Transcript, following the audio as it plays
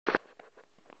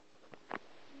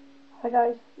Hi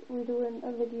guys, we're doing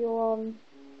a video on,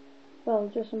 well,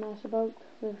 just a mess about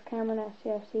with Cameron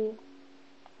SCFC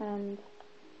and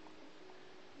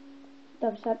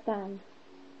Dubstep Dan.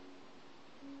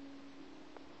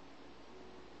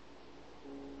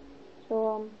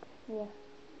 So, yeah.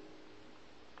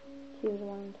 Cheers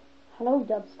around. Hello,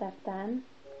 Dubstep Dan.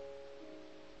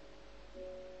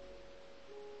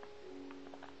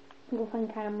 Go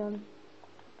find Cameron.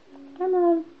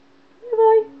 Cameron,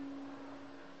 bye.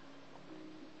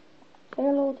 Say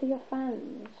hello to your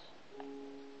fans.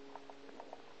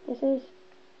 This is.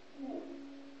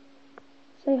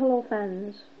 Say hello,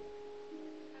 fans.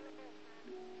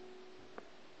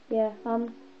 Yeah,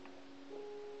 Cameron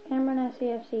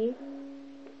SCFC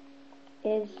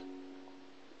is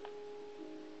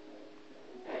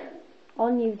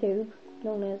on YouTube,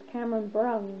 known as Cameron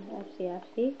Brown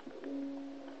FCFC.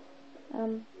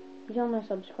 He's on my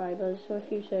subscribers, so if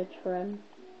you search for him,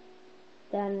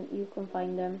 then you can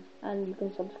find him and you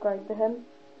can subscribe to him.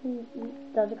 He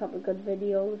does a couple of good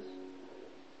videos.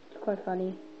 It's quite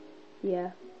funny.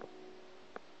 Yeah.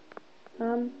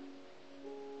 Yeah,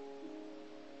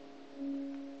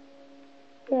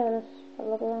 let's have a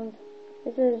look around.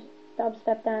 This is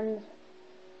Dubstep Dan's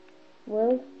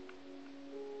world.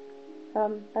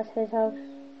 That's his house,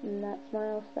 and that's my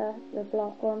house there, the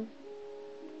block one.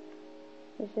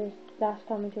 This is last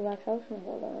Tommy Two Back's house, and I've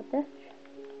got a little ditch.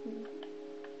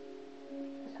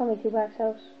 It's Tommy Two Back's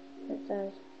house. It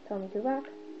says Tommy Two Back.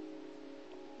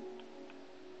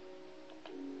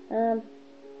 Yeah,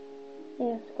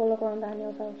 let's go look around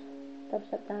Daniel's house.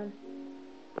 Dubstep Dan.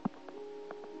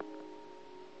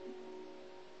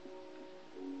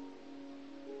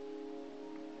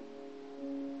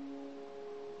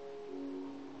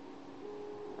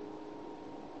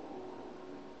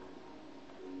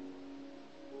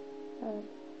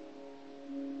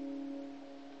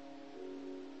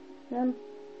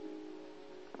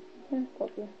 Yeah,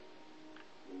 copy.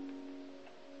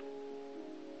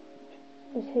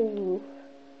 This is his roof.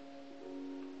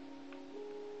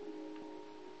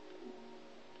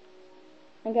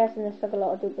 I'm guessing this took a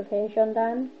lot of duplication,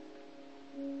 Dan.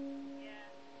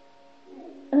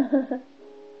 Yeah.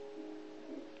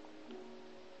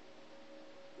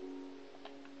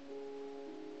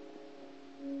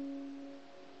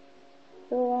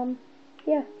 So,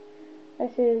 yeah.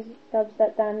 This is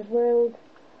Dubstep Dan's world.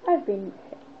 I've been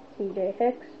TJ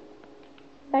Hicks.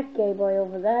 That gay boy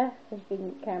over there has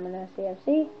been Cameron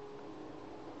SCFC.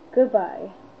 Goodbye.